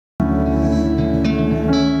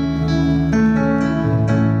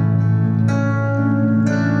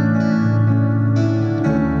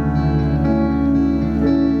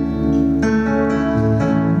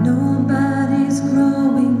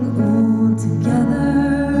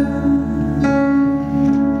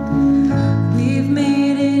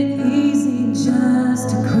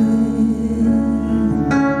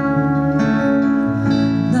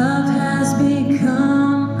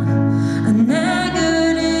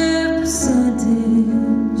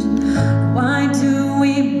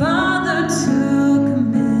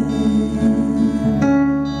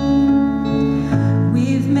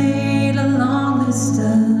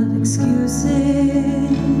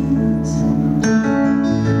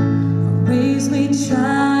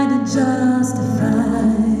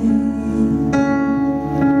justified.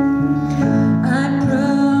 I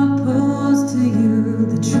propose to you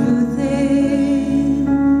the truth is,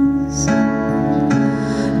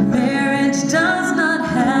 marriage does not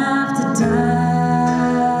have to die.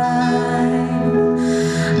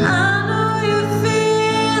 I know you're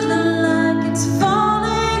feeling like it's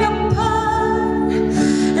falling apart,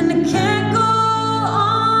 and it can't go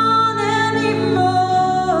on anymore.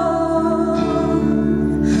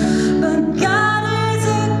 But God is a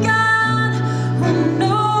God who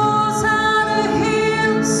knows how to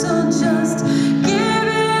heal, so just give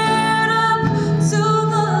it up to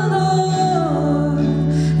the Lord,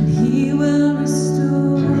 and He will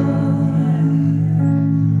restore.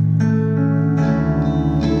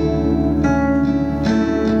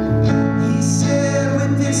 He said,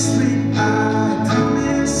 with this ring I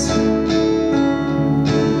promise,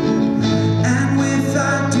 and with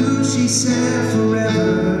I do, she said,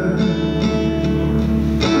 forever.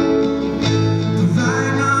 But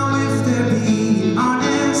right now, if they're being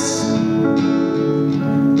honest,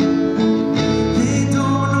 they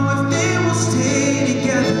don't know if they will stay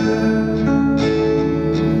together.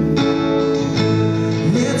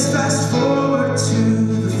 Let's fast forward to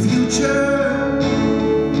the future.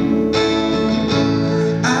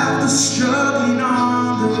 After struggling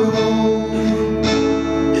on the road,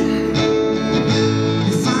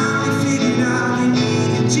 they finally figured out they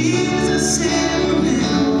needed Jesus in the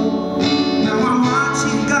middle. Now I'm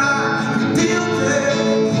watching God rebuild their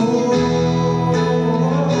home.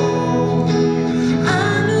 I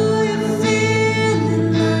know you're feeling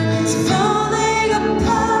like it's falling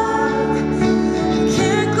apart,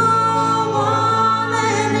 can't go on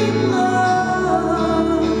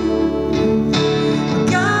anymore.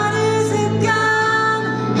 God is a God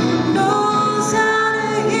who knows how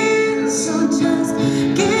to heal, so just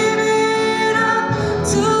give it up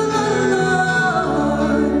to the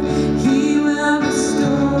Lord, He will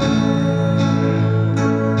restore.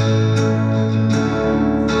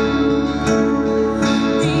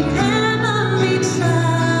 The enemy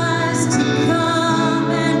tries to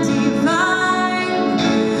come and divide,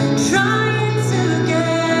 trying to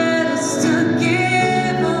get us to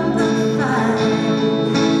give up the fight.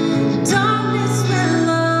 Darkness will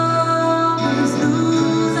always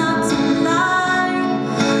lose out to light,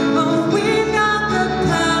 but we've got the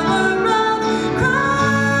power of Christ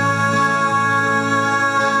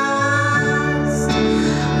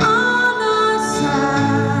on our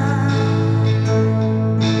side.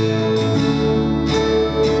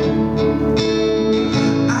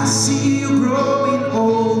 I see you growing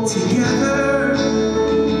old together.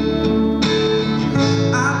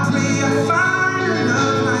 I pray I find a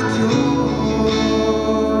love like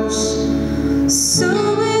yours. So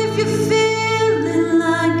if you're feeling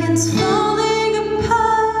like it's